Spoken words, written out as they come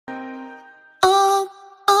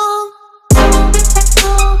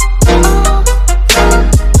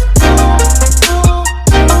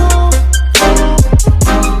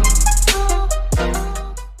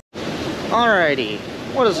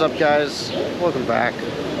What is up, guys? Welcome back.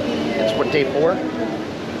 It's what, day 4?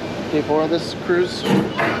 Day 4 of this cruise?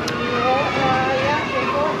 Yeah,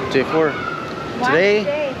 day 4. Day 4.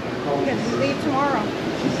 Today? Because we leave tomorrow.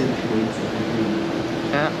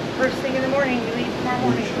 Yeah. First thing in the morning, we leave tomorrow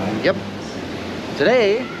morning. Yep.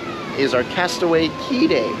 Today is our Castwaway Cay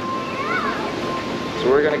day. So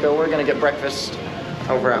we're gonna get breakfast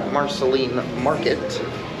over at Marceline Market.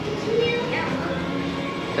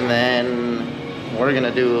 And then we're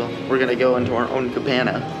gonna go into our own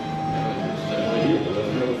cabana.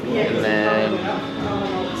 And then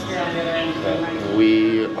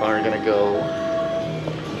we are gonna go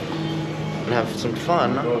and have some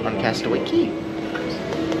fun on Castwaway Cay.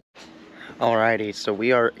 Alrighty, so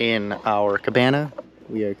we are in our cabana.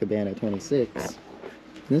 We are cabana 26.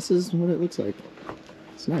 This is what it looks like.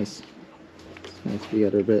 It's nice. It's nice. We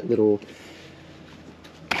got our little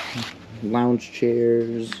lounge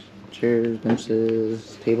chairs,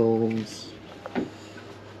 benches, tables.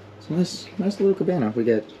 It's a nice little cabana. We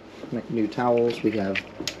get new towels. We have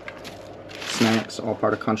snacks, all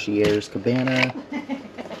part of concierge cabana.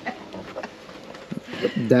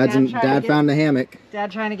 Dad found the hammock. Dad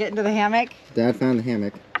trying to get into the hammock? Dad found the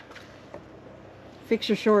hammock. Fix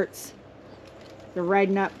your shorts. They're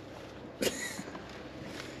riding up.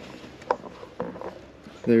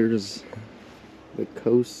 There's the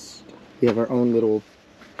coast. We have our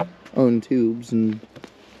own tubes and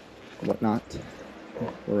whatnot.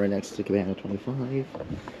 We're right next to cabana 25.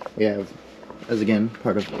 We have, as again,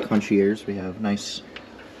 part of concierge, we have nice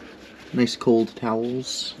cold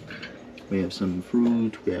towels. We have some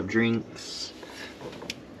fruit, we have drinks.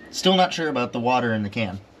 Still not sure about the water in the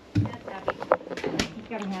can. Dad's happy. He's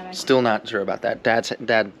got a hammock. Still not sure about that. Dad's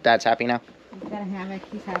happy now? He's got a hammock.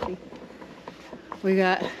 He's happy. We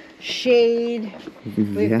got shade.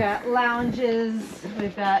 We've got lounges.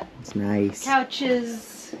 We've got it's nice.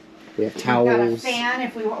 Couches. We have towels. We've got a fan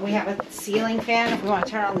if we want. We have a ceiling fan if we want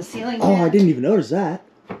to turn on the ceiling fan. Oh, I didn't even notice that.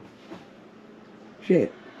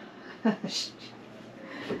 Shit.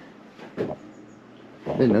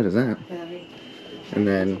 Didn't notice that. And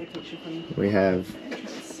then we have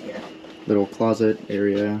little closet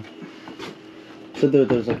area. So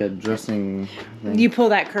there's like a dressing thing. You pull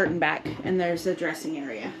that curtain back and there's a dressing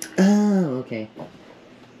area. Oh, okay.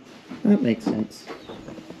 That makes sense.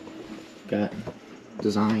 Got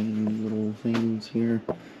design little things here.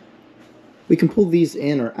 We can pull these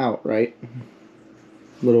in or out, right?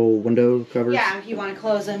 Little window covers? Yeah, if you want to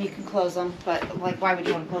close them, you can close them. But, like, why would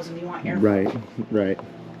you want to close them? You want airflow. Right.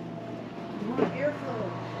 You want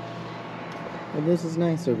airflow. Well, this is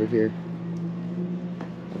nice over here.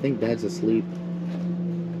 I think Dad's asleep.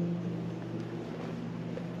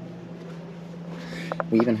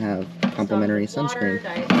 We even have complimentary sunscreen.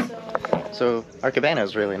 So our cabana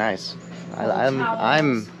is really nice.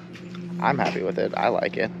 I'm happy with it. I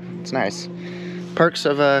like it. It's nice. Perks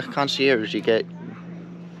of a concierge: you get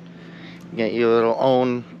your little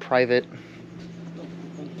own private.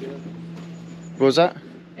 What was that?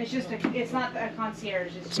 It's just it's not a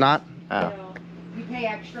concierge. It's not. Oh. You know, you pay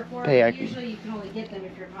extra for Pay it. Usually you can only get them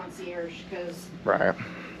if you're concierge because. Right.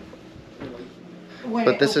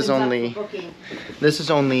 But this is only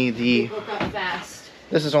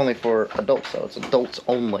for adults, so it's adults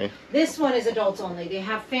only. This one is adults only. They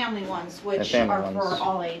have family ones, which are for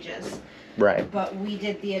all ages. Right. But we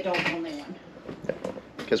did the adult only one.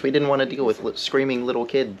 Because we didn't want to deal with screaming little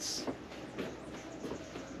kids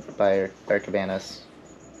by our cabanas.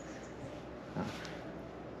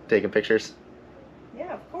 Taking pictures.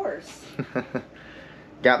 Yeah, of course.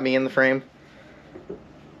 Got me in the frame.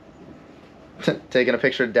 Taking a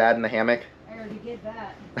picture of Dad in the hammock. I already did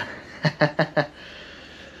that.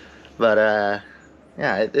 But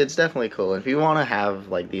yeah, it's definitely cool. If you want to have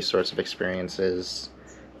like these sorts of experiences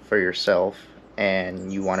for yourself,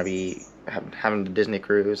 and you want to be having the Disney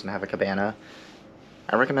cruise and have a cabana,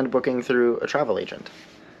 I recommend booking through a travel agent.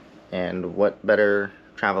 And what better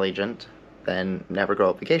travel agent than Never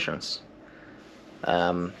Grow Up Vacations?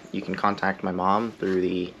 You can contact my mom through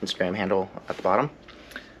the Instagram handle at the bottom.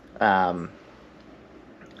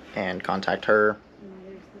 And contact her,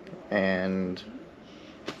 and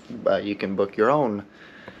you can book your own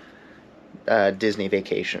Disney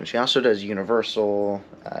vacation. She also does Universal,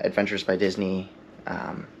 Adventures by Disney,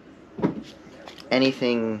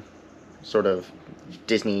 anything sort of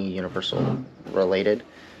Disney Universal related,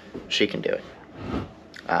 she can do it.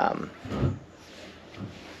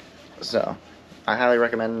 So I highly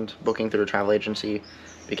recommend booking through a travel agency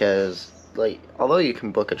because, like, although you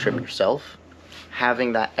can book a trip yourself,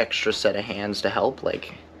 having that extra set of hands to help,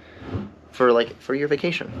 for your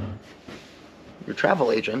vacation, your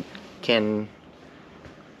travel agent can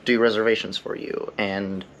do reservations for you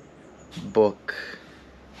and book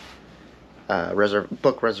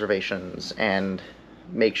book reservations and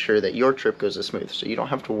make sure that your trip goes as smooth, so you don't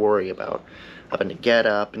have to worry about having to get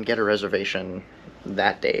up and get a reservation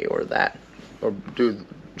that day or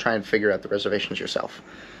try and figure out the reservations yourself.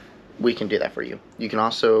 We can do that for you. You can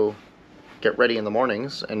also get ready in the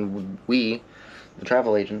mornings, and we, the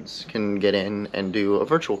travel agents, can get in and do a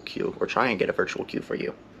virtual queue or try and get a virtual queue for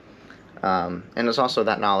you. And there's also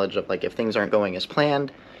that knowledge of, like, if things aren't going as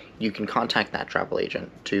planned, you can contact that travel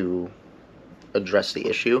agent to address the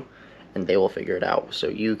issue, and they will figure it out. So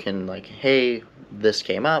you can, like, hey, this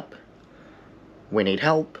came up, we need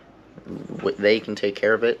help. They can take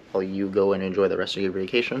care of it while you go and enjoy the rest of your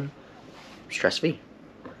vacation, stress-free.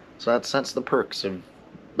 So that's the perks of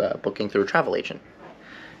booking through a travel agent.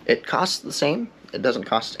 It costs the same. It doesn't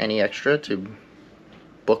cost any extra to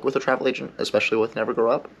book with a travel agent, especially with Never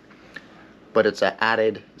Grow Up, but it's an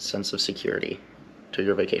added sense of security to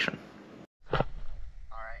your vacation. Alright,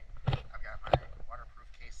 I've got my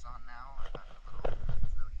waterproof case on now. I've got a little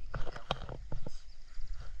floaty.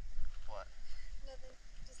 What? Nothing.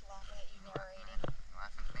 Just laughing at you narrating.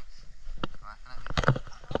 Laughing at me? Laughing at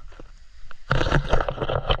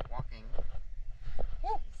me? Walking.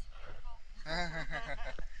 Woo!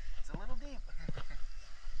 It's a little deep.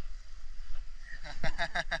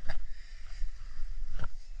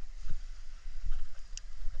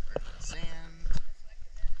 Sand.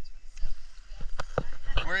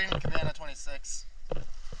 We're in Cabana 26. Is that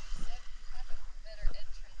one better?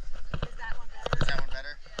 Is that one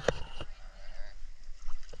better?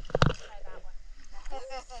 Try that one.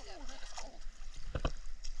 That's cold.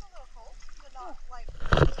 It's a little cold, but not like.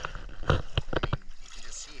 I mean, you can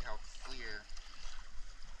just see how clear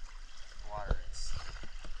the water is.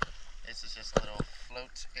 This is just a little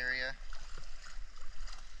float area.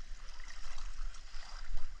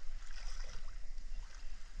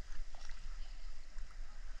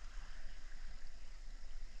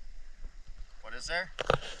 What is there?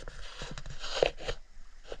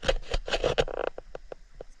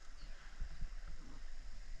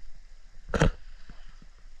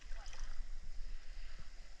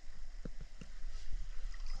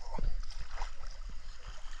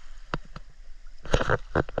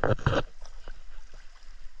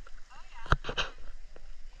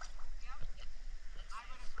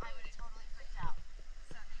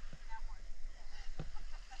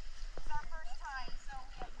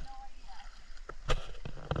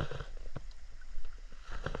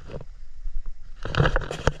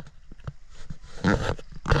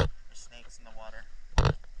 Snakes in the water.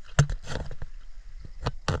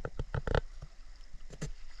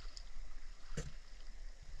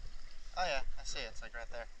 Oh yeah, I see it. It's like right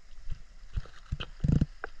there.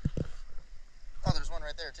 Oh, there's one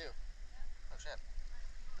right there too. Oh shit.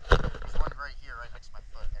 There's one right here, right next to my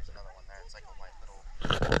foot. There's another one there. It's like a white little.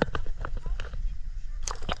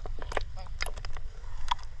 Oh.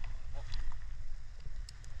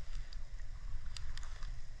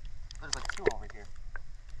 There's like two over here.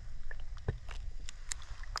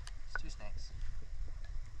 There's two snakes.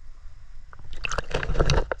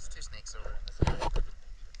 There's two snakes over in this area.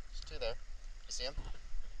 There's two there. You see them?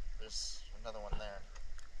 There's another one there.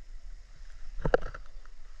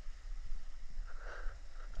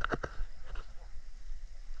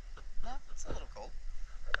 No, it's a little cold.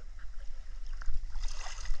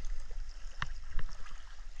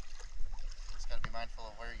 Just gotta be mindful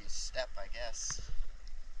of where you step, I guess.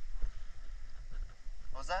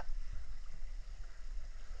 What was that?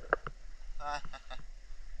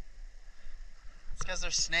 It's because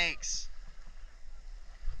they're snakes.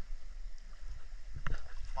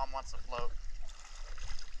 Mom wants to float.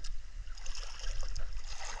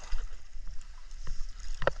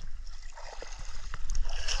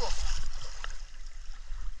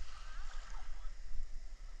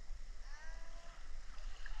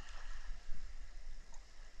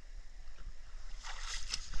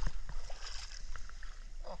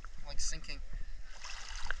 Oh, I'm like sinking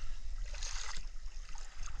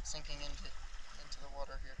into the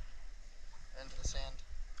water here, into the sand.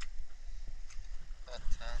 But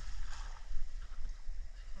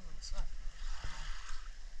what's that?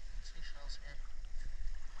 Seashells here.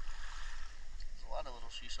 There's a lot of little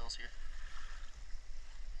seashells here.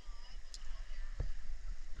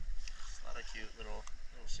 There's a lot of cute little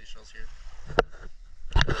seashells here.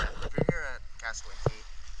 If you're here at Castwaway Cay,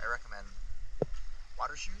 I recommend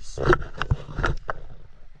water shoes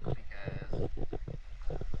because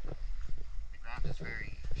the ground is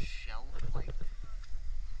very shell-like.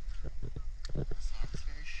 The sand is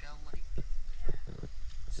very shell-like.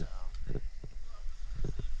 So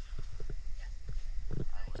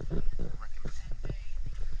I would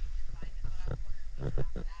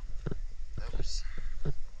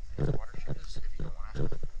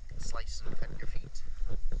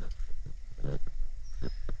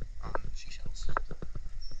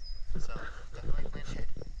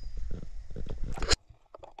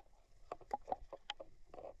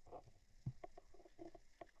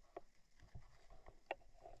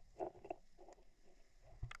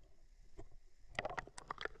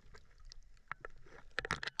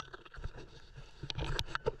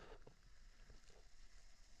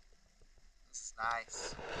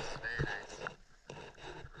Nice. Very nice.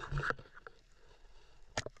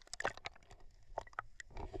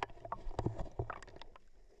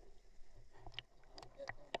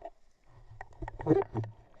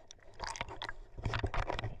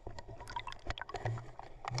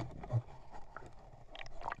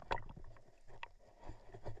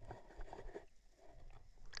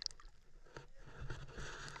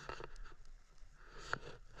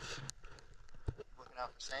 Looking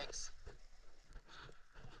out for snakes.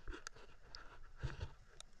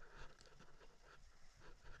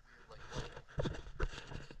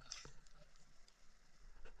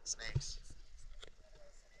 Snakes.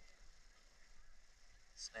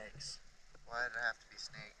 Snakes. Why did it have to be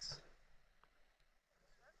snakes?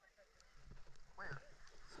 Where?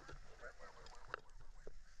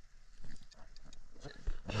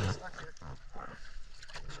 It's stuck here.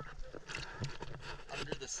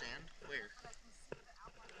 Under the sand? Where?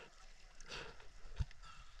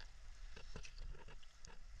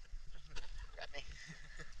 Got me.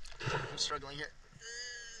 I'm struggling here.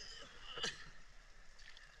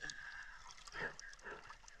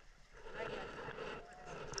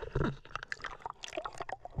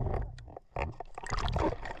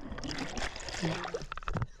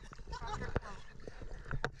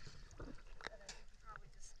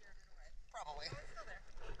 Probably.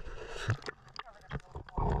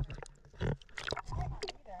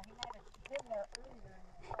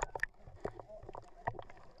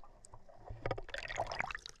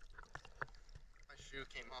 My shoe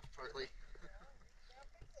came off partly.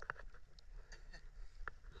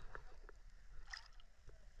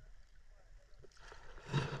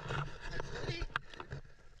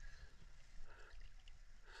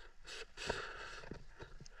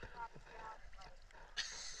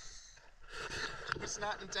 I was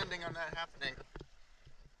not intending on that happening.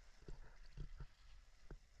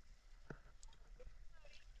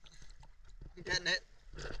 I'm getting it.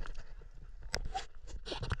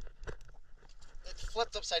 It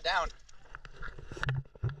flipped upside down.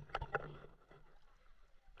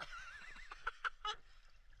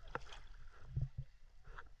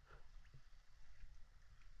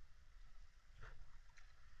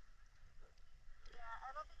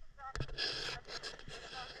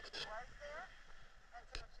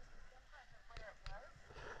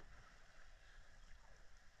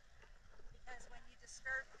 Because when you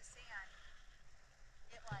disturb the sand,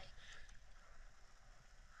 it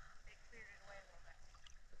cleared it away a little bit.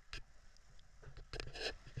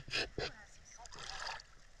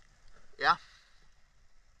 Yeah?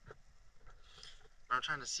 I'm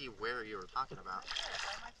trying to see where you were talking about. Right there,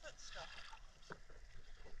 by my footstool.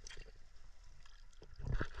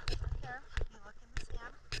 Right there. You look in the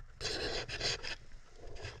sand.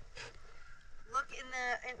 Look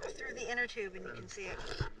through the inner tube and you can see it.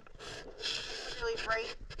 It's really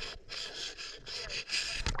bright.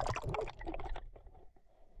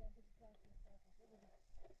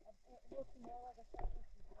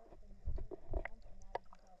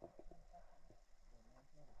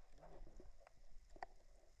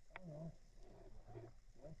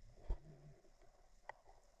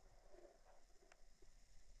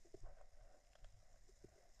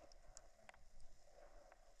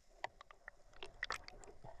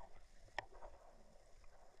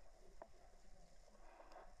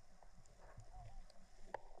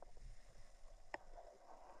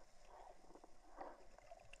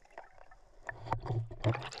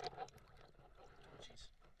 Jeez.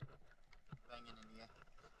 Banging in the air.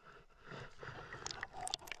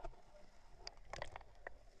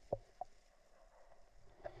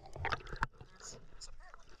 There's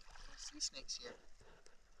apparently sea snakes here. I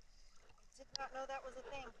did not know that was a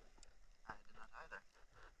thing. I did not either.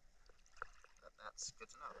 But that's good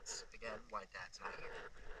to know. That's, again, why Dad's not here.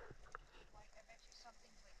 Like, I bet you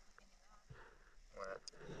something's looking it up. What?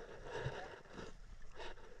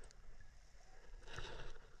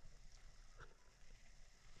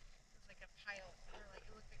 It's like a pile, or like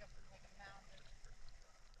it looked like a mound of.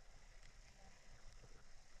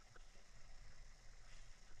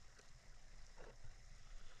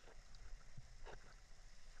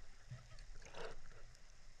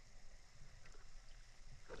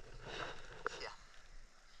 Yeah.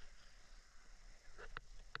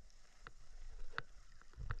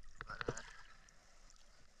 But,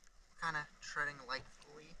 kind of treading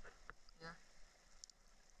lightly. Yeah.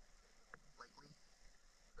 Lightly.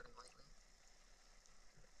 Treading lightly.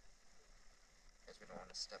 Because we don't want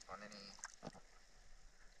to step on any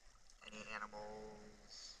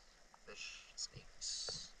animals, fish,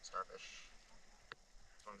 snakes, starfish.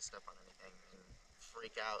 Don't want to step on anything and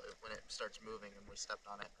freak out when it starts moving and we stepped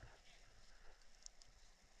on it.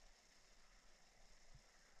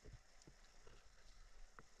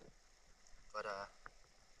 But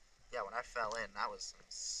yeah, when I fell in, that was some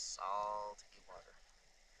salty water.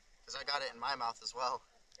 Because I got it in my mouth as well.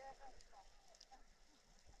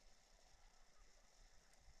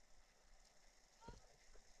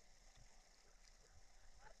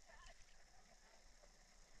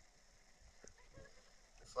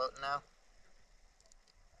 Floating now?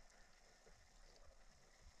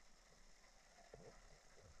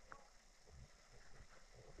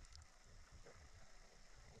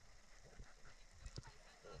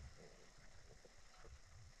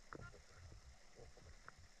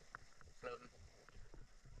 Floating.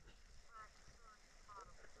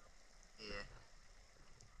 Yeah.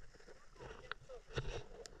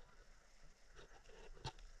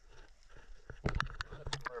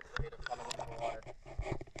 We're afraid of coming into the water.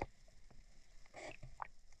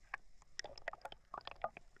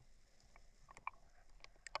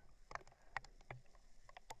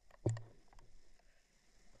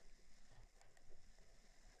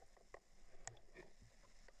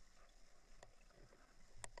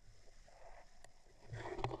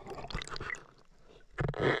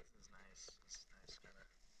 This is nice. This is nice, kind of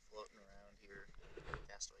floating around here.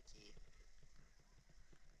 Castaway Cay.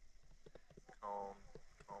 Calm,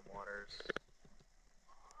 calm waters.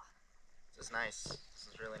 This is nice. This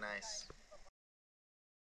is really nice.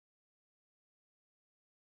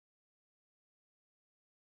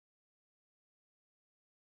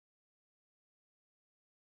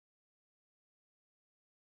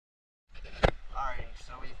 Alrighty,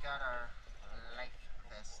 so we've got our life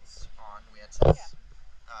vests on. We had to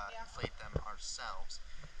inflate them ourselves.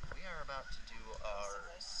 We are about to do our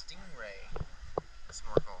stingray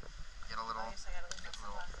snorkel. Get a little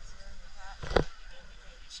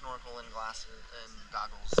snorkel and glasses and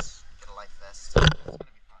goggles. Get a life vest. It's gonna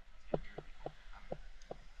be fun.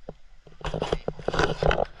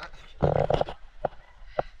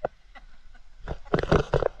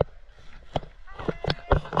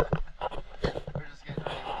 We're just getting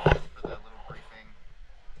ready for the little briefing.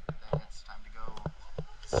 Then it's time to go.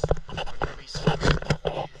 We're gonna be snorkeling.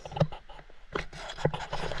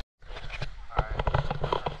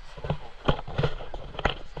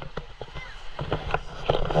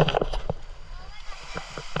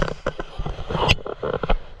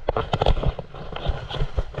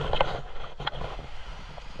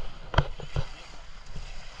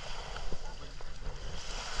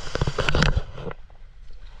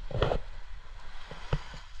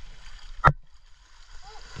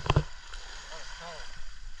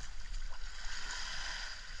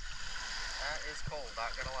 That is cold,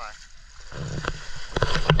 not gonna lie.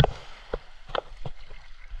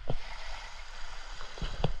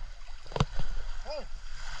 Whoa!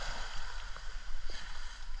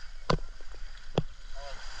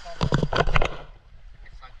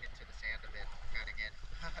 It sunk into the sand a bit, cutting it.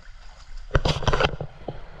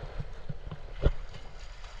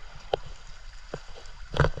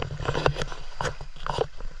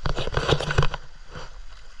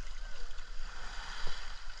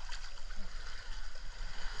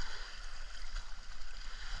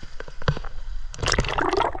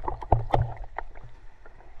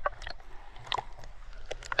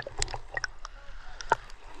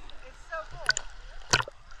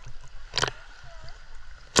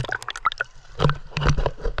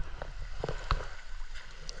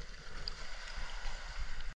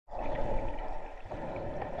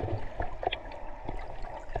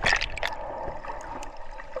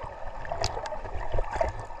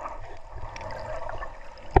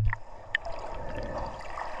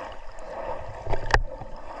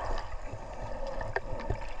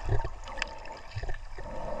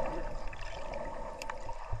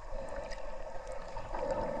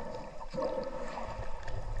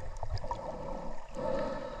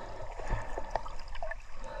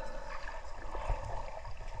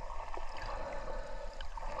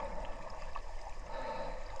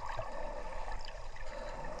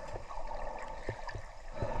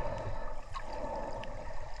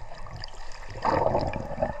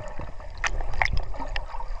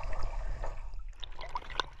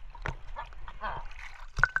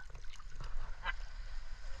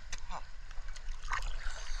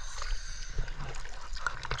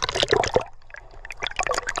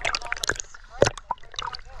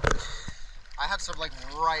 I had some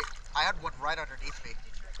I had one right underneath me.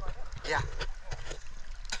 Yeah.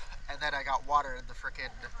 And then I got water in the frickin',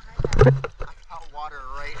 I got water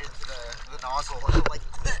right into the nozzle, like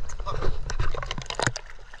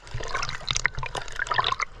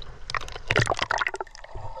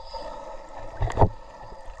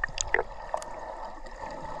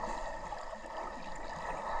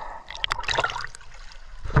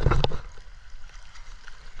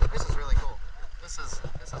This is really cool.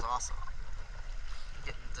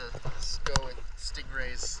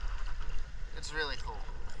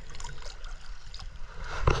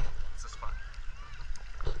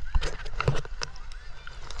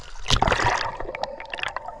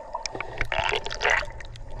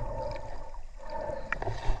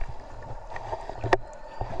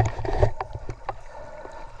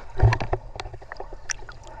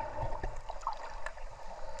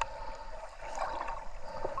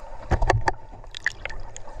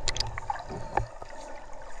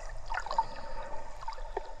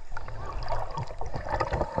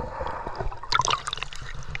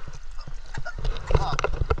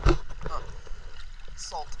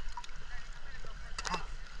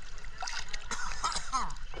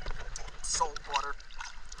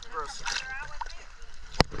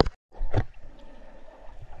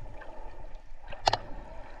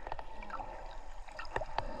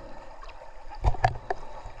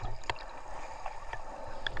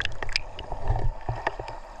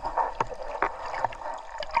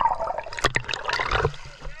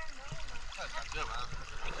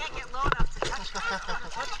 can't get low enough to touch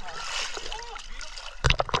one.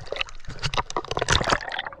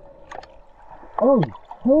 Oh,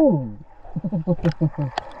 oh.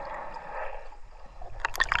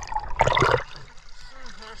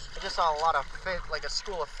 I just saw a lot of fish, like a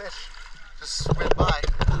school of fish, just swim by. I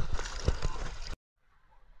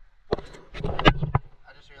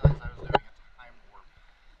just realized I was doing a time warp.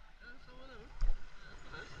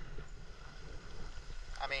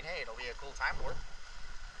 I mean, hey, it'll be a cool time warp.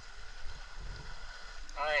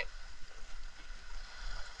 Alright.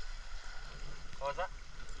 What was that?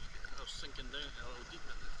 I was sinking down a little deep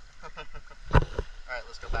in there. Alright,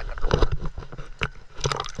 let's go back up the water.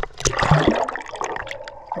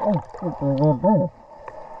 Oh,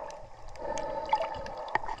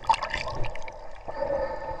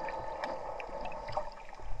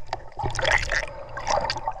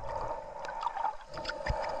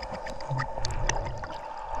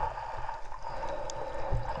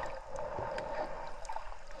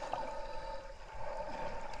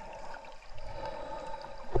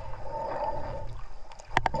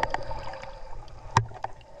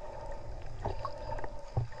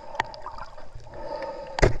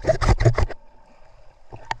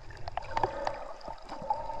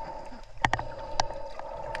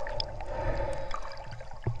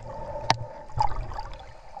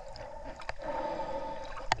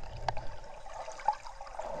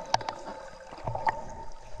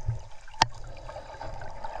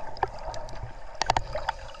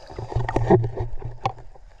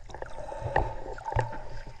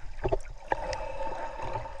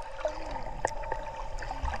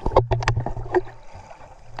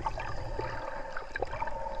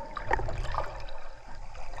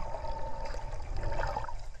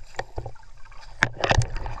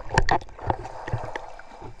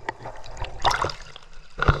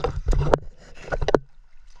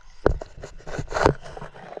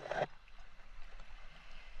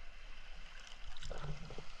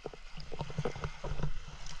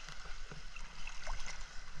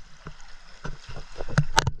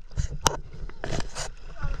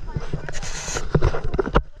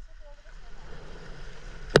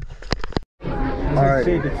 Alright,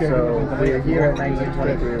 so we are here at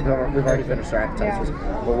 1923. We've already finished our appetizers,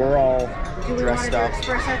 but we're all dressed up.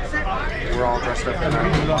 We're all dressed up in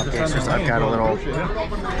our cases. I've got a little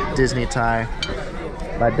Disney tie.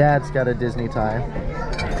 My dad's got a Disney tie.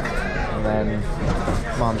 And then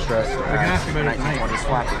mom's dressed as 1920s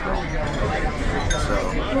Flappy Girl.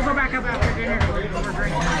 So We'll go back up after dinner.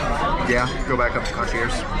 yeah, go back up to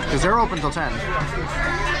Concierge because they're open till 10.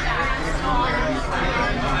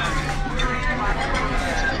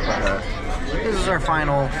 But this is our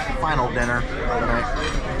final dinner of the night.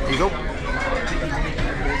 Here you go.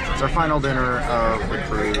 It's our final dinner of the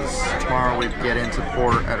cruise. Tomorrow we get into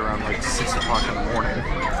port at around like 6 o'clock in the morning.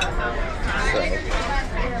 So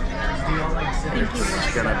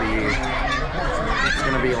it's gonna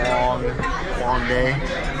be a long day.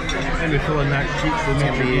 It's gonna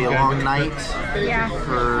be a long night. Yeah.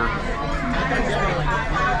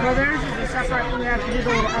 Well, there's a separate. We have to do the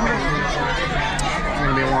little It's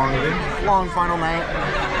gonna be a long final night,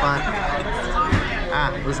 but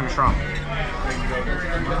losing Trump.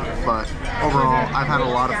 But overall, I've had a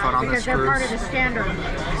lot of fun on this cruise. Because they're part of the standard.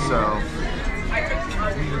 So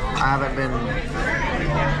I haven't been.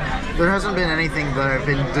 There hasn't been anything that I've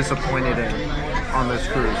been disappointed in on this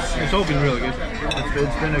cruise. It's all been really good. It's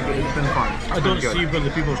been fun. I don't see whether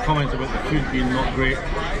people's comments about the food being not great.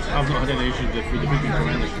 I've not had any issues with the food. The food's been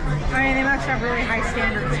tremendous. I mean, they must have really high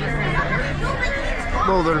standards.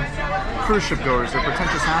 Well, they're cruise ship goers. They're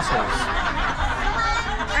pretentious assholes.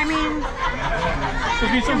 I mean,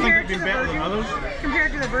 there's been some things that have been better than others.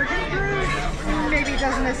 Compared to the Virgin cruise, maybe it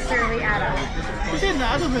doesn't necessarily add up. Well, saying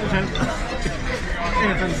that, I don't think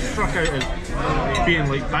anything struck out as being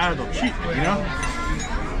like bad or cheap, you know?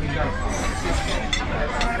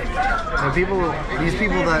 These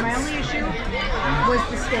people that... My only issue was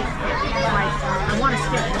the steak. Like, I want a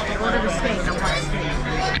steak. If I order the steak, I want a steak.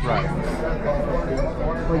 Right.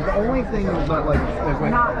 Like, the only thing is that, like...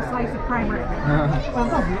 Not a slice of prime rib. Well,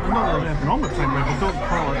 I'm not anything wrong with prime rib, but don't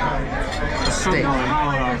call it a steak.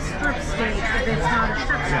 Call it a strip steak if it's not a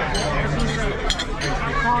strip steak. A piece of...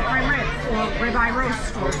 Call it prime rib or ribeye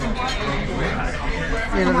roast or something.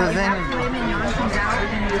 You know, if that filet mignon comes out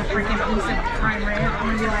and it's a freaking piece of prime rib,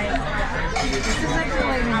 I'm gonna be like, this is like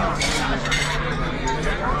filet mignon.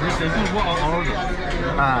 This is what I'll order.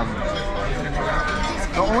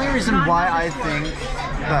 The only reason why I think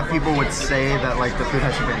that people would say that like the food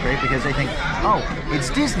hasn't been great because they think, oh, it's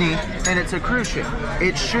Disney and it's a cruise ship.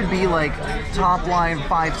 It should be like top line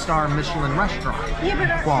 5-star Michelin restaurant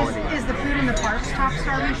quality. Is the food in the parks top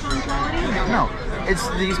star Michelin quality? No, it's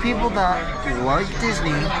these people that like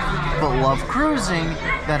Disney but love cruising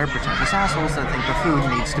that are pretentious assholes that think the food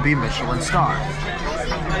needs to be Michelin star.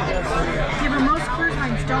 Yeah, but most cruise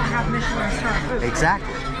lines don't have Michelin star food.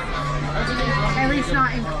 Exactly. At least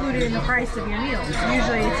not included in the price of your meals.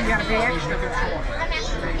 Usually it's you gotta pay extra for that.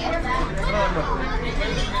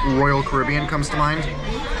 Royal Caribbean comes to mind.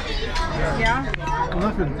 Yeah?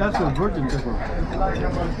 That's a virgin ticket.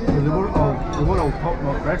 They were all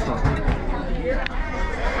top-notch restaurant.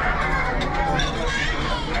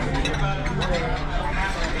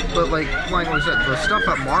 But like we said, the stuff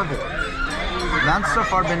at Marvel, that's so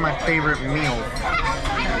far been my favorite meal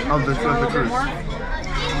of the cruise.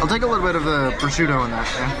 I'll take a little bit of the prosciutto in that,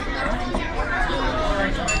 yeah.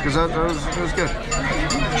 Because that was good.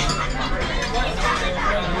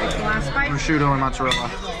 Last bite? Prosciutto and mozzarella.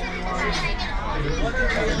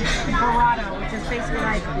 Burrata, which is basically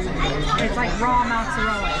like, it's like raw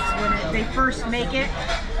mozzarella. It's when they first make it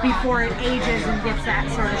before it ages and gets that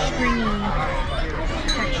sort of stringy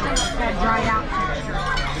texture, that dried out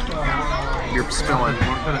texture. You're spilling.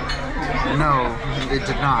 No, it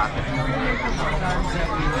did not.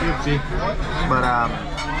 But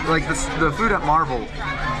like the food at Marvel,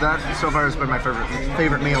 that so far has been my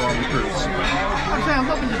favorite meal on the cruise. I'm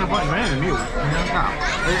not disappointed with any meal. No,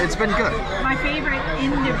 it's been good. My favorite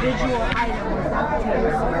individual item was that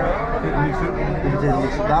potato soup.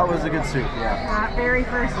 That was a good soup, yeah. That very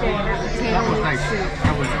first day, that potato soup.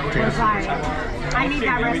 That was nice. I need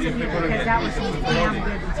that recipe because that was some damn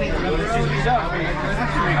good potato soup.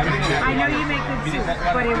 I know you make good soup,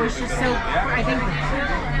 but it was just so, I think,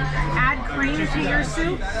 add cream to your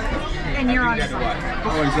soup and you're on something.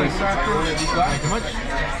 But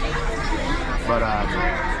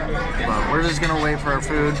we're just gonna wait for our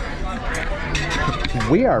food.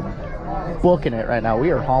 We are booking it right now.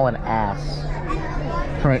 We are hauling ass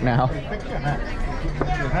right now.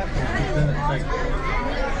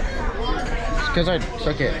 Because I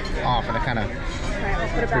took it off and it kind of... Alright, I'll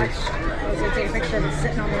put it back. I was going to take a picture of it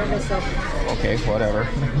sitting on the windowsill. Okay, whatever.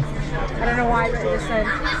 I don't know why, but it just seems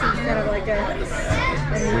kind of like a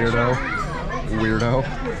Weirdo.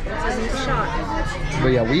 It's a neat shot.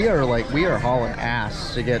 But yeah, we are hauling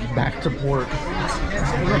ass to get back to port.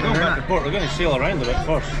 We're going back to port. We're going to sail around a bit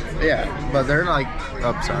first. Yeah, but they're like...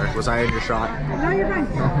 Oh, sorry. Was I in your shot? No, you're fine.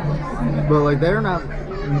 But like they're not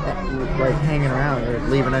like hanging around or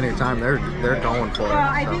leaving any time. They're going for it. Well,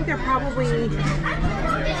 I think they're probably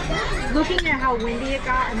looking at how windy it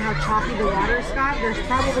got and how choppy the waters got. There's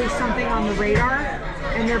probably something on the radar,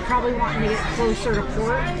 and they're probably wanting to get closer to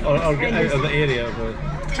port Or get out of the area.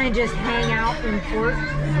 And just hang out in port.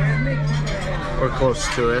 Or close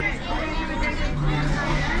to it.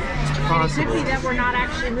 It could be that we're not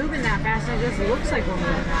actually moving that fast, and it just looks like we're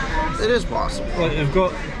moving that fast. It is possible. Well, they've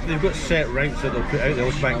got set routes that they'll put out.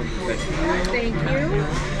 They'll bank. Thank you.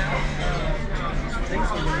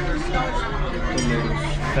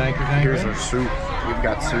 Thank you. Here's our soup. We've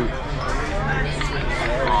got soup.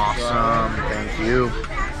 Awesome. Thank you.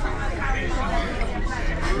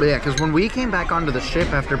 But yeah, because when we came back onto the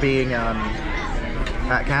ship after being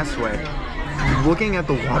at Castwaway, looking at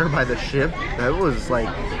the water by the ship, that was like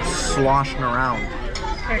sloshing around.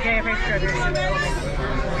 Okay, a picture of this.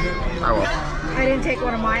 I will. I didn't take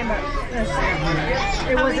one of mine, but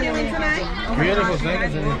it wasn't in tonight. Beautiful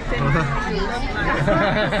things.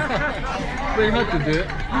 They had to do it.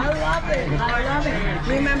 I love it.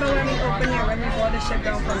 Remember when we opened here, when we bought the ship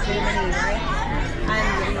down from Germany, right?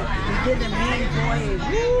 And we did the main voyage.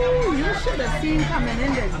 Woo! You should have seen coming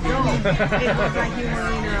in the door. It was like you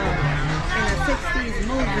were in a 60s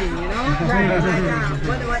movie, you know? Right.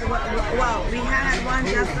 Well, we had one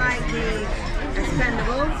just like the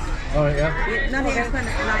Expendables. Oh yeah. Nothing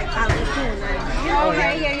Expendables, like Al Capone.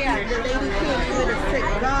 Yeah. The lady came with a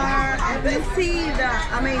cigar. And let's see the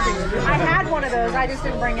amazing. I had one of those, I just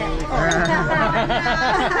didn't bring it.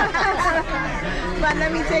 But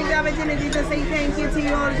let me take the opportunity to say thank you to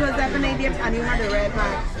you all. It was definitely and you had a red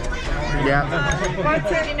hat. Yeah. But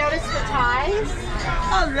did you notice the ties?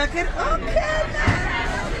 Oh, look at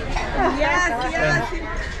Yes.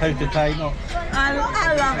 How to tie knots. I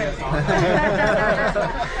love it.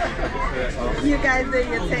 You guys did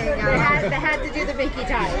your thing. They had to do the Mickey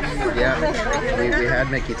ties. Yeah. We had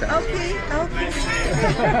Mickey ties. Okay.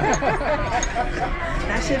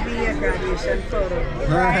 That should be a graduation photo.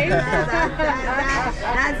 Right?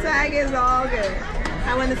 That swag is all good. I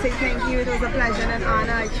I want to say thank you. It was a pleasure and an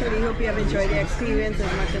honor. I truly hope you have enjoyed the experience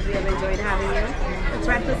as much as we have enjoyed having you.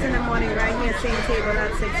 Breakfast in the morning right here, same table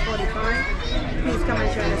at 6:45. Please come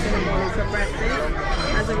and join us in the morning for breakfast.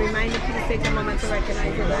 As a reminder, please take a moment to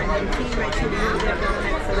recognize the dining team. I truly hope they have done an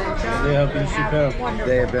excellent job. They have been superb.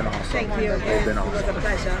 They have been awesome. Thank you again. They've been It was awesome. a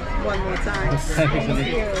pleasure. One more time. Thank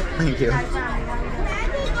you. Thank you.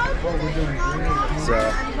 So,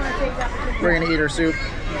 we're gonna eat our soup.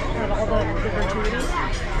 All the gratuities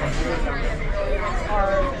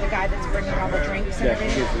are the guy that's bringing all the drinks and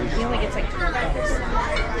everything. He only gets like $2.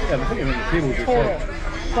 Yeah, I think the tables are Total.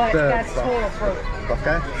 But The that's buff. total for, Buff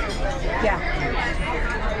guy? yeah.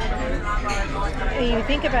 And you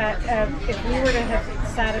think about if we were to have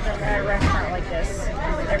sat at a restaurant like this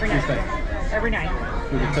every night,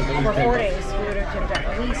 We would take at least for 4 $10. days, we would have tipped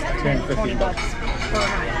at least 10, 20 bucks per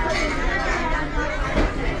night.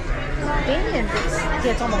 Damien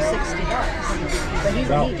gets almost $60, but he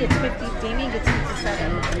gets 50. Damien gets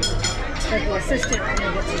 57, but the assistant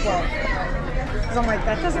only gets 12. Because I'm like,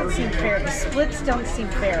 that doesn't seem fair. The splits don't seem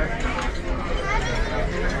fair.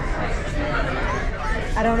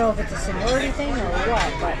 I don't know if it's a seniority thing or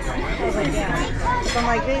what, but I was like, yeah. So I'm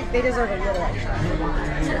like, they deserve a little extra.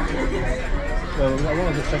 Well, I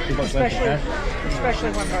want to get $60 less than cash.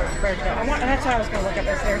 Especially when they're and that's why I was going to look at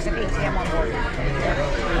this. There's an ATM on board.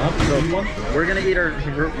 So we're gonna eat our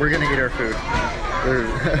food,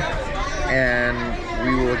 and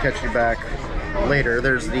we will catch you back later.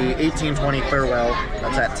 There's the 1820 farewell.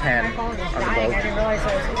 That's at 10 My phone was on the dying. I boat, didn't realize it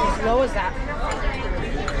was as low as that.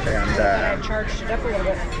 and I charged it up a little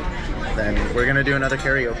bit. then we're gonna do another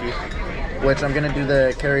karaoke. Which I'm gonna do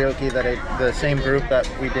the karaoke the same group that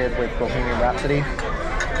we did with Bohemian Rhapsody.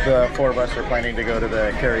 The 4 of us are planning to go to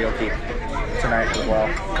the karaoke tonight as well.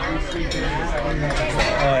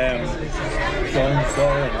 I am Sean's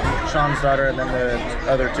daughter. Sean's daughter, and then the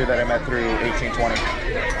other 2 that I met through 1820.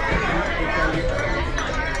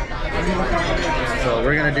 So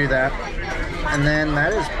we're gonna do that, and then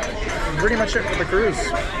that is pretty much it for the cruise.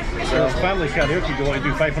 So family karaoke, do you want to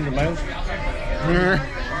do 500 miles?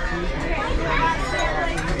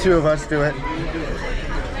 2 of us do it.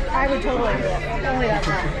 I would totally do it. Only that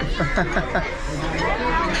much.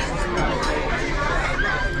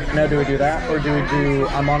 Now, do we do that, or do we do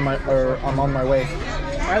I'm on my way?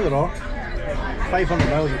 I don't know. 500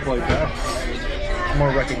 miles is probably better.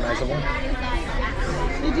 More recognizable.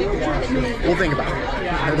 We'll think about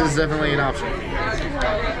it. This is definitely an option.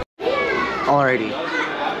 Alrighty.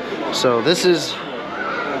 So this is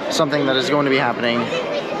something that is going to be happening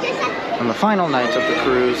on the final night of the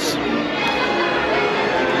cruise.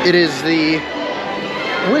 It is the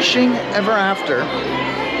Wishing Ever After.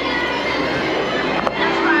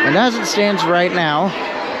 And as it stands right now,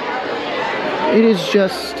 it is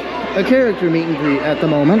just a character meet and greet at the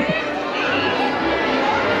moment.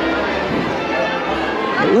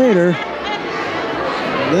 But later,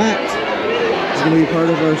 that is going to be part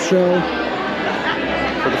of our show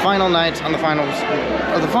for the final night on the final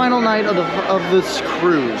night of this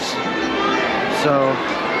cruise. So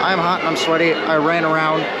I'm hot and I'm sweaty. I ran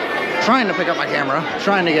around trying to pick up my camera,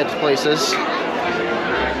 trying to get to places,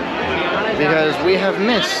 because we have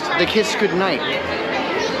missed the Kiss Goodnight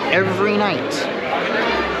every night.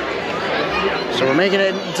 So we're making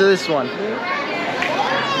it to this one.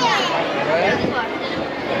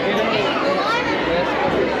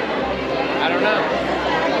 I don't know.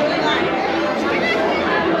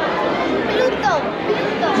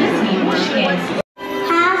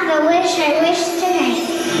 Have the wish I wish tonight.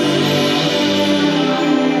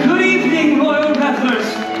 Good evening, royal revelers.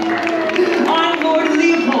 I'm Lord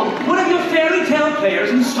Leopold, one of your fairy tale players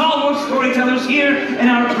and stalwart storytellers here in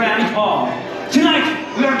our grand hall. Tonight,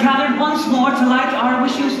 we are gathered once more to light our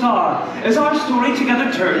wishing star as our story together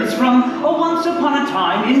turns from a once upon a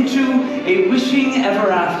time into a wishing ever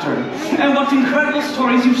after. And what incredible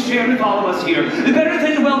stories you've shared with all of us here. Better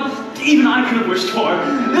than, well, even I could have wished for.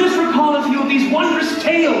 Let us recall a few of these wondrous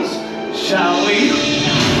tales, shall we?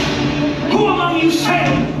 Who among you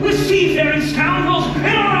sailed with seafaring scoundrels in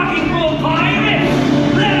a rocking bull pirate?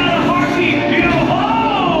 Let out a hearty yo-ho!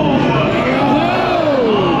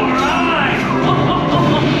 All right!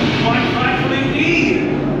 Quite frightful indeed.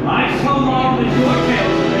 I so marvel at your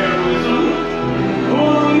tales of heroism. Who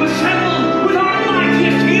among you assembled with our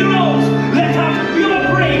mightiest heroes? Let out your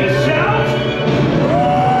bravest shout!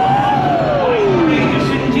 Quite courageous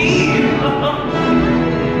indeed.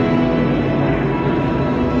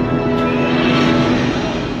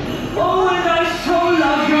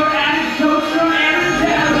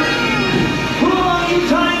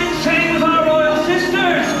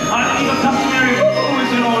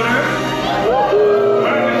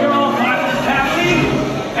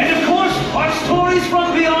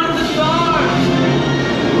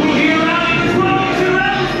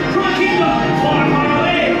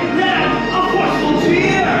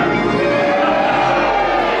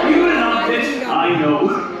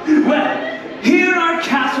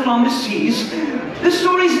 the seas, the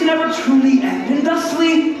stories never truly end, and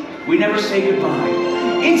thusly, we never say goodbye.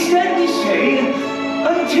 Instead, we say,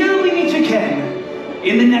 until we meet again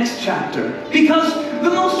in the next chapter. Because the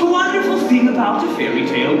most wonderful thing about a fairy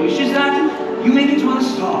tale wish is that you make it on a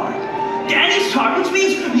star. Any star, which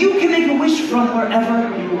means you can make a wish from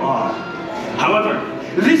wherever you are. However,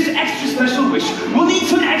 this extra special wish will need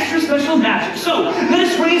some extra special magic. So, let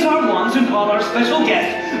us raise our wands and call our special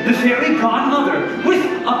guest, the fairy godmother, with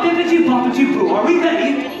a bippity-boppity-boo. Are we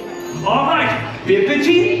ready? All right,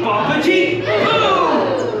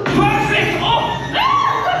 bippity-boppity-boo! Perfect! Oh!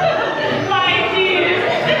 My dears,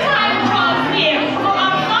 the time draws near for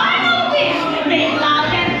our final wish, made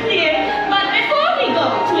loud and clear. But before we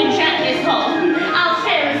go to enchant this home, I'll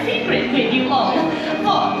share a secret with you all.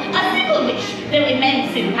 For a simple wish, though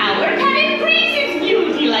immense in power, can increase its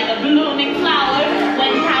beauty like a blooming flower.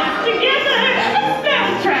 When cast together, a spell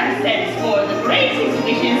transcends for the greatest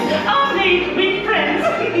wishes are made with friends.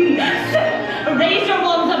 So, raise your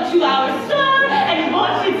wands up to our star and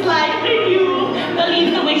watch its light renew.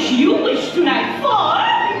 Believe the wish you wish tonight for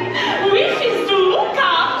wishes to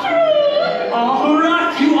come true. All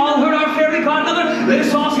right, you all heard our fairy godmother. Let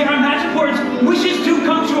us all say our magic words. Wishes do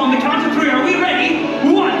come true on the count of 3. Are we ready?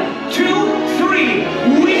 1, 2,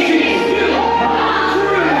 3. Wishes do come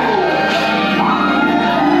true.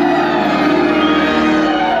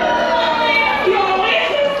 Your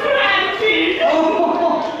wish is granted.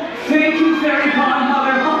 Oh, thank you, fairy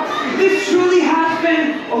godmother. This truly has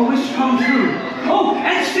been a wish come true. Oh,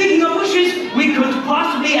 and speaking of wishes, we couldn't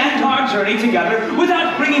possibly end our journey together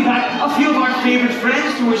without bringing back a few of our favorite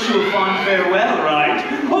friends to wish you a fond farewell, right?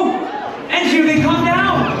 Oh, and here they come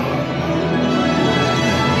now.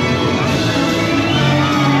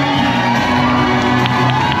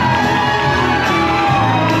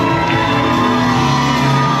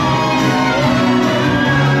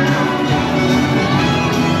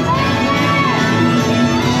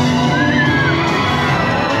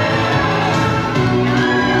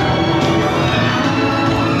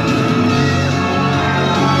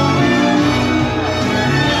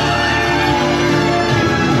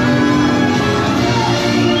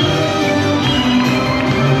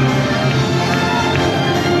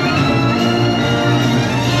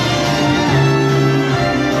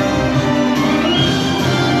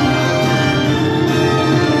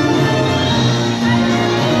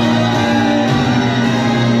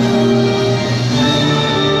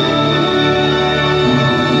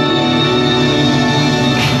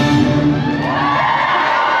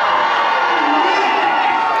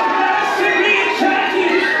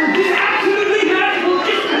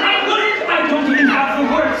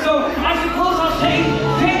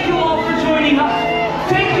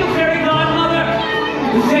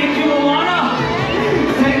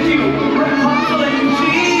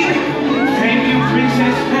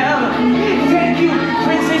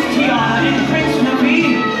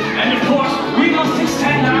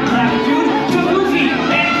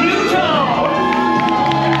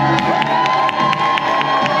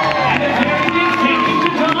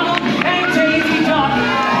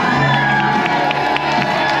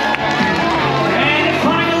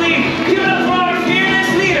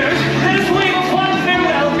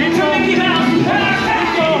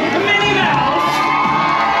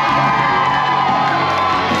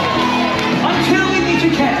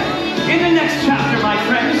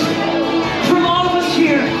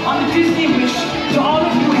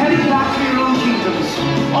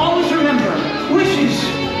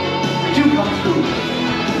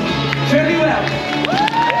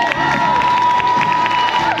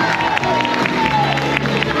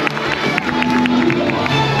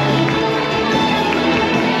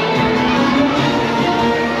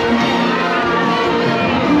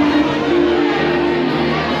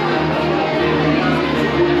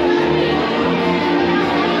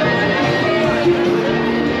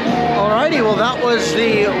 was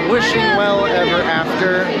the Wishing Well Ever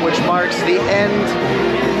After, which marks the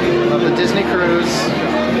end of the Disney cruise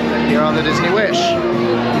here on the Disney Wish.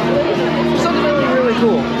 Something really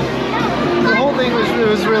cool. The whole thing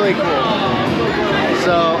was really cool.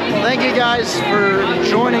 So thank you guys for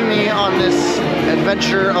joining me on this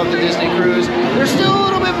adventure of the Disney cruise. There's still a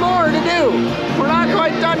little bit more to do. We're not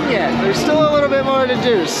quite done yet. There's still a little bit more to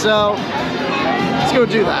do. So let's go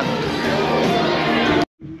do that.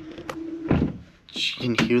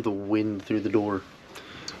 You can hear the wind through the door.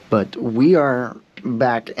 But we are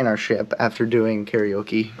back in our ship after doing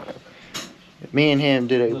karaoke. Me and him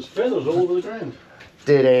did There's feathers all over the ground.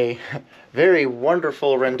 did a very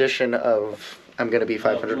wonderful rendition of I'm Gonna Be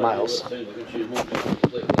 500 Miles.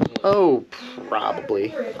 Oh,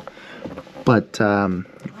 probably. But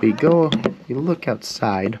if you look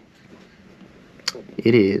outside,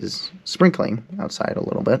 it is sprinkling outside a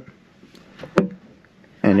little bit.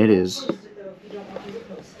 And it is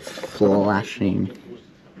flashing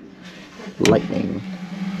lightning.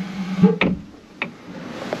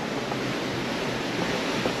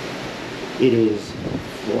 It is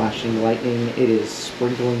flashing lightning. It is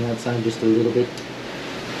sprinkling outside just a little bit.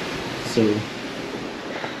 So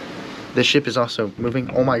the ship is also moving.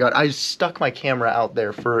 Oh my god, I stuck my camera out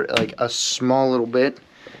there for like a small little bit,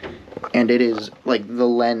 and it is like the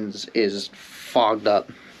lens is fogged up.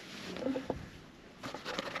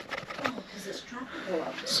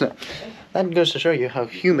 So that goes to show you how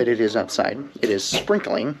humid it is outside. It is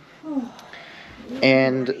sprinkling,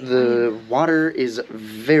 and the water is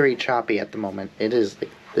very choppy at the moment. It is like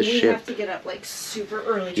the ship. We have to get up like super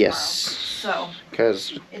early tomorrow. Yes. So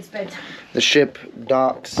Because it's bedtime. the ship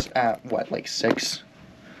docks at what, like 6?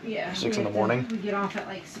 Yeah. 6 in the morning. We get off at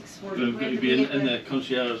like 6:40. They're going to be in the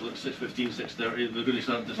concierge like 6:15, 6:30. They're going to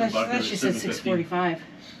start disembarking That she said 6:45.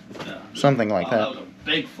 Yeah. Something like that. That was a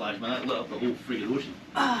big flash, man. That lit up the whole freaking ocean.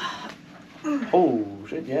 Oh,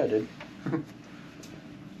 shit, yeah, it did.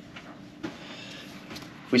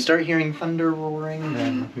 If we start hearing thunder roaring,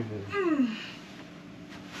 then...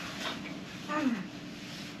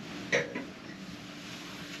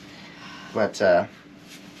 But,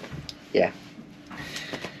 yeah.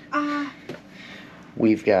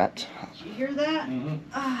 We've got... Did you hear that?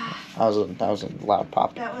 Mm-hmm. That was a loud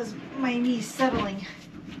pop. That was my knee settling.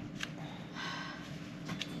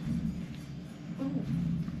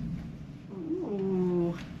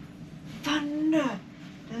 Ooh. Thunder.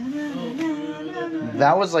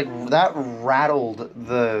 That was like, that rattled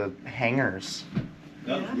the hangers.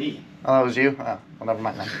 That was me. Oh, that was you? Oh, well, never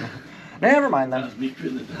mind then. Never mind That then. was me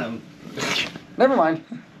putting it down. Never mind.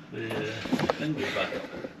 Then go back up.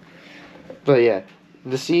 But yeah,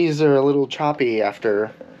 the seas are a little choppy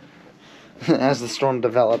after, as the storm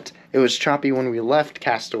developed. It was choppy when we left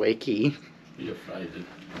Castwaway Cay. You're fried, dude.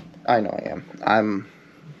 I know I am.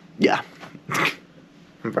 Yeah.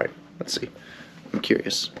 I'm right. Let's see. I'm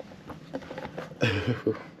curious.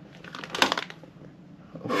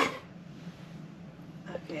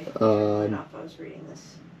 Okay. Turn off. I was reading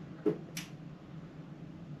this.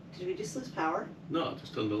 Did we just lose power? No, I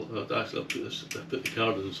just turned the actually I put the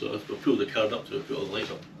card in, so I pulled the card up to it, put all the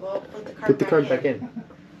lights up. Well, put the card, Put the card back in.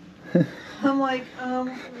 I'm like,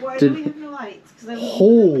 why Did- do we have no lights? Because I was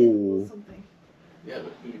Oh. something. Yeah,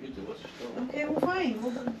 but we need to watch the storm. Okay, well, fine.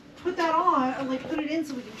 We'll then put that on, like put it in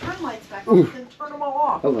so we can turn lights back on, then turn them all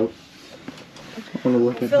off. Hello. I want to look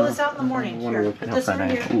We'll at fill how- this out in the morning. I want Here, to look put at this how over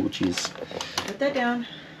fat I here. am. Ooh, jeez. Put that down.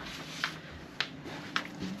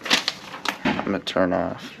 I'm gonna turn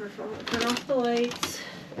off. Turn off the lights.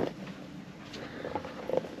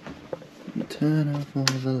 Turn off all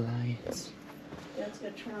the lights. Dad's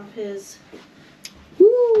gonna turn off his.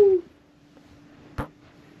 Woo!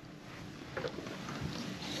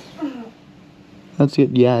 That's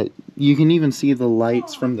good. Yeah, you can even see the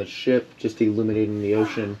lights from the ship just illuminating the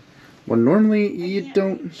ocean. When normally you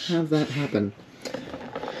don't have that happen.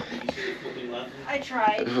 I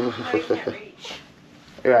tried, but I can't reach.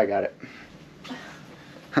 Here, I got it.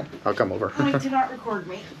 I'll come over. Wait, do not record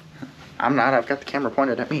me. I'm not. I've got the camera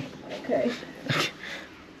pointed at me. Okay.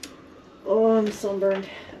 Oh, I'm sunburned.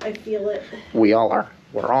 I feel it. We all are.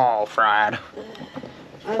 We're all fried.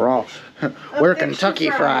 We're all. We're extra Kentucky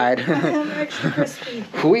fried. I'm extra crispy.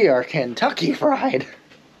 We are Kentucky fried.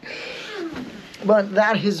 But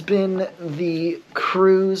that has been the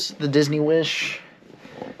cruise, the Disney Wish.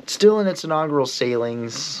 Still in its inaugural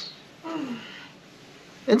sailings.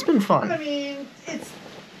 It's been I fun. mean, it's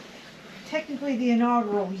technically the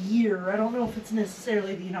inaugural year. I don't know if it's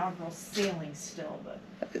necessarily the inaugural sailing still, but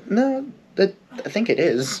No, I think it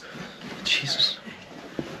is. Jesus.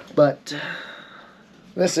 But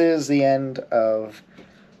this is the end of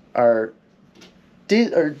our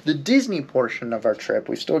the Disney portion of our trip.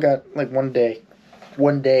 We've still got like one day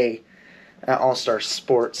at All Star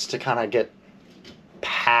Sports to kind of get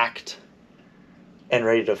packed and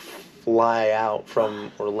ready to fly out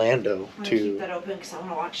from Orlando I'm gonna keep to that open because I want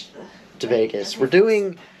to watch the. Vegas. We're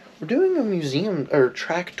doing a museum or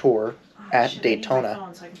track tour at Shit, I need my Daytona.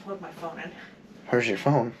 phone so I can plug my phone in. Where's your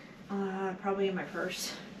phone? Probably in my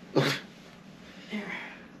purse. There.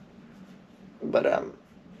 But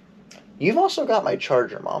you've also got my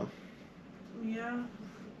charger, Mom. Yeah,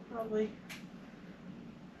 probably.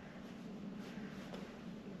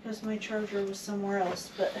 Because my charger was somewhere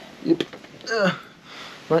else, but. Yep.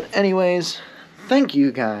 But anyways, thank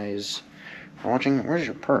you guys for watching. Where's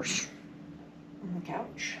your purse? On the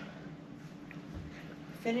couch.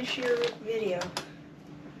 finish your video.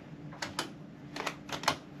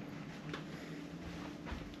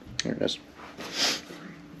 Here it is.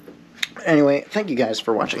 Anyway, thank you guys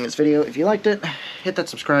for watching this video. If you liked it, hit that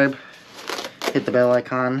subscribe, hit the bell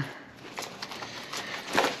icon.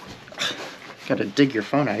 Gotta dig your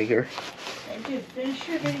phone out of here. And dude, finish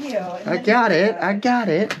your video. I got it. I got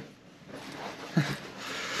it.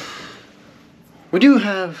 We do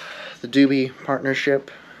have the Doobie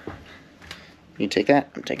partnership. You take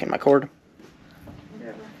that. I'm taking my cord.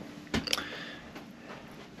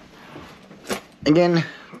 Again,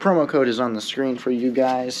 promo code is on the screen for you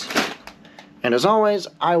guys. And as always,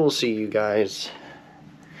 I will see you guys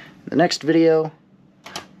in the next video.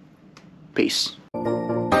 Peace.